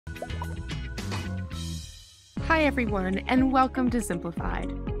Hi everyone, and welcome to Simplified.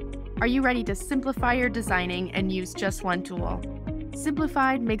 Are you ready to simplify your designing and use just one tool?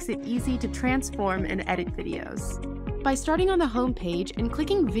 Simplified makes it easy to transform and edit videos. By starting on the home page and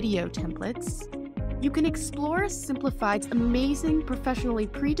clicking Video Templates, you can explore Simplified's amazing professionally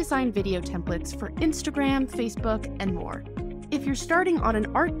pre-designed video templates for Instagram, Facebook, and more. If you're starting on an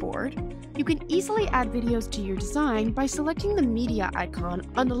artboard, you can easily add videos to your design by selecting the media icon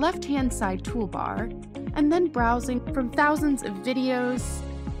on the left-hand side toolbar and then browsing from thousands of videos,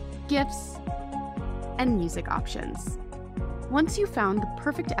 GIFs, and music options. Once you've found the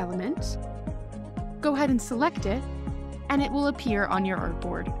perfect element, go ahead and select it, and it will appear on your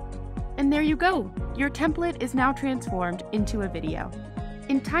artboard. And there you go! Your template is now transformed into a video.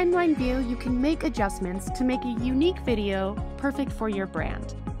 In Timeline View, you can make adjustments to make a unique video perfect for your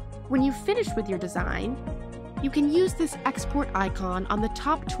brand. When you've finished with your design, you can use this export icon on the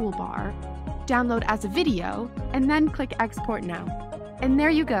top toolbar, download as a video, and then click Export Now. And there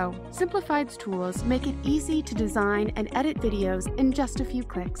you go! Simplified's tools make it easy to design and edit videos in just a few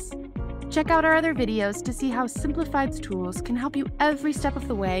clicks. Check out our other videos to see how Simplified's tools can help you every step of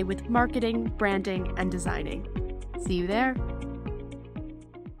the way with marketing, branding, and designing. See you there!